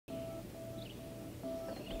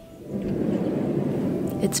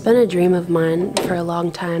It's been a dream of mine for a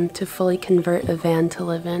long time to fully convert a van to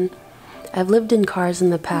live in. I've lived in cars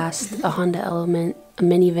in the past, a Honda Element, a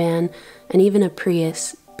minivan, and even a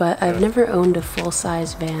Prius, but I've never owned a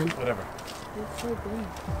full-size van. Whatever. It's so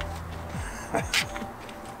big.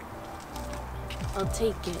 I'll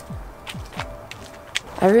take it.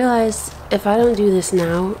 I realized if I don't do this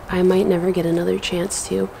now, I might never get another chance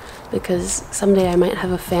to, because someday I might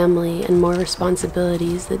have a family and more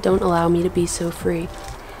responsibilities that don't allow me to be so free.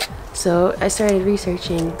 So I started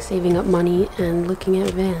researching, saving up money, and looking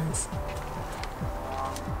at vans.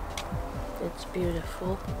 It's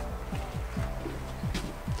beautiful.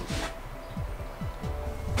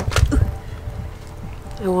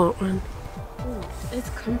 I want one. Ooh, it's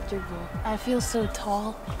comfortable. I feel so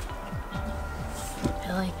tall.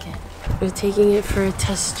 I like it. We're taking it for a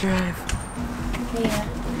test drive. Yeah.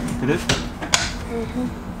 It is? Mm-hmm.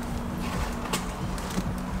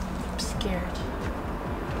 I'm scared.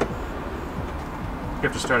 You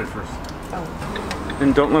have to start it first. Oh.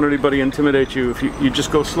 And don't let anybody intimidate you. If you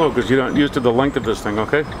just go slow, because you're not used to the length of this thing,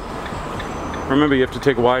 okay? Remember, you have to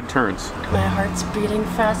take wide turns. My heart's beating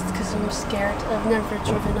fast because I'm scared. I've never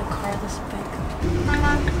driven a car this big.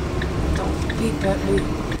 Don't beep at me.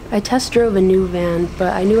 I test drove a new van,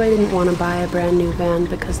 but I knew I didn't want to buy a brand new van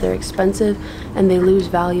because they're expensive and they lose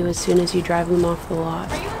value as soon as you drive them off the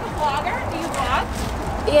lot. Are you a vlogger? Do you vlog?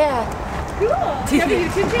 Yeah. Cool. Do you have a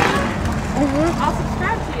YouTube channel? Mm-hmm. I'll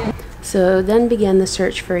subscribe to you. So then began the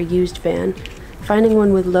search for a used van. Finding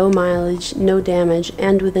one with low mileage, no damage,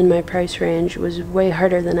 and within my price range was way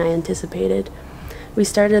harder than I anticipated. We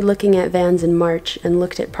started looking at vans in March and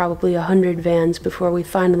looked at probably 100 vans before we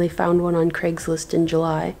finally found one on Craigslist in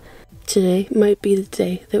July. Today might be the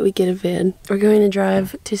day that we get a van. We're going to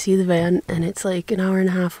drive to see the van, and it's like an hour and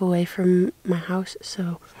a half away from my house,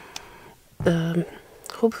 so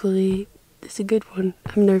hopefully it's a good one.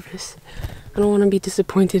 I'm nervous. I don't want to be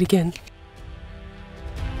disappointed again.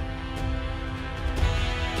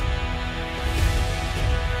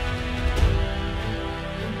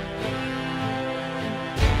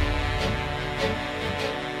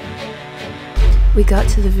 We got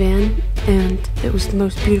to the van, and it was the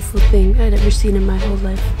most beautiful thing I'd ever seen in my whole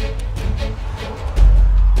life.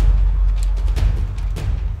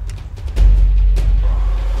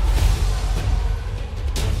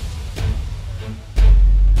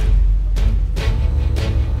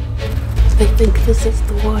 I think this is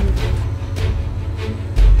the one.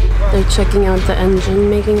 They're checking out the engine,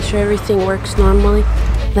 making sure everything works normally.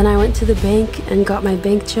 Then I went to the bank and got my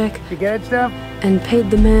bank check. You get it, Steph? And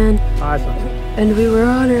paid the man. Awesome. And we were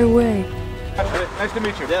on our way. Nice to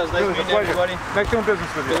meet you. Yeah, it was nice meeting everybody. Nice doing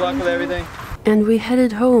business with you. Good luck with everything. And we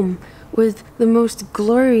headed home with the most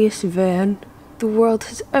glorious van the world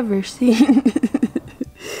has ever seen.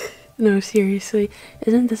 No, seriously.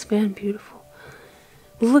 Isn't this van beautiful?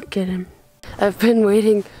 Look at him. I've been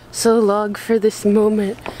waiting so long for this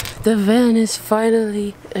moment. The van is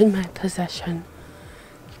finally in my possession.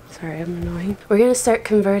 Sorry, I'm annoying. We're gonna start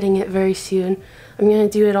converting it very soon. I'm gonna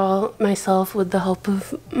do it all myself with the help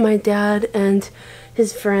of my dad and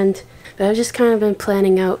his friend. But I've just kind of been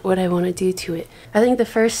planning out what I want to do to it. I think the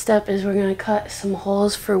first step is we're gonna cut some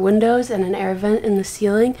holes for windows and an air vent in the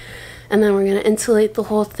ceiling. And then we're gonna insulate the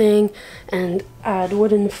whole thing and add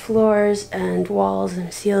wooden floors and walls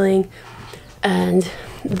and ceiling. And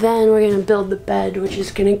then we're gonna build the bed, which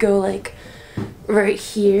is gonna go like right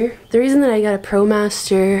here. The reason that I got a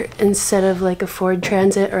ProMaster instead of like a Ford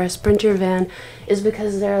Transit or a Sprinter van is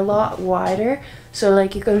because they're a lot wider. So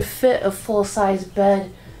like you can fit a full-size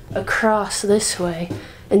bed across this way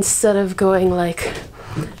instead of going like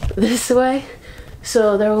this way.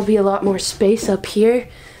 So there will be a lot more space up here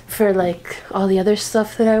for like all the other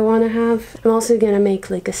stuff that I want to have. I'm also gonna make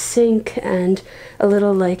like a sink and a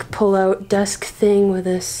little like pull-out desk thing with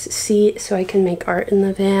a seat so I can make art in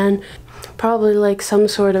the van. Probably like some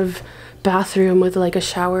sort of bathroom with like a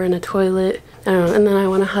shower and a toilet. I don't know. And then I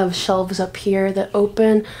want to have shelves up here that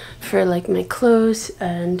open for like my clothes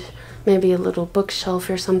and maybe a little bookshelf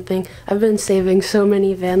or something. I've been saving so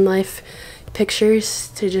many van life pictures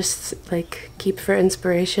to just like keep for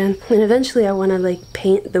inspiration. And eventually I want to like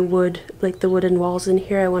paint the wood, like the wooden walls in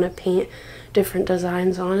here. I want to paint different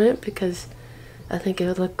designs on it because I think it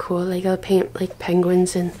would look cool. Like I'll paint like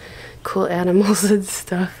penguins and cool animals and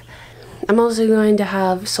stuff. I'm also going to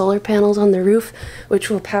have solar panels on the roof,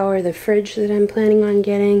 which will power the fridge that I'm planning on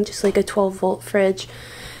getting, just like a 12-volt fridge.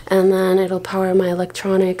 And then it'll power my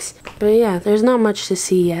electronics. But yeah, there's not much to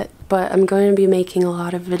see yet, but I'm going to be making a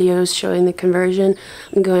lot of videos showing the conversion.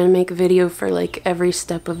 I'm going to make a video for like every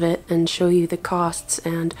step of it and show you the costs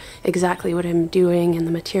and exactly what I'm doing and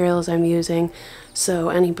the materials I'm using. So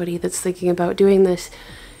anybody that's thinking about doing this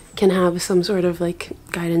can have some sort of like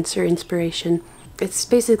guidance or inspiration. It's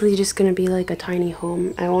basically just going to be like a tiny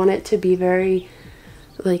home. I want it to be very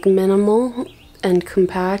like minimal and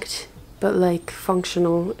compact, but like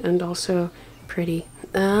functional and also pretty.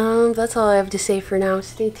 That's all I have to say for now.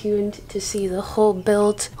 Stay tuned to see the whole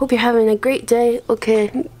build. Hope you're having a great day.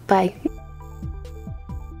 Okay, bye.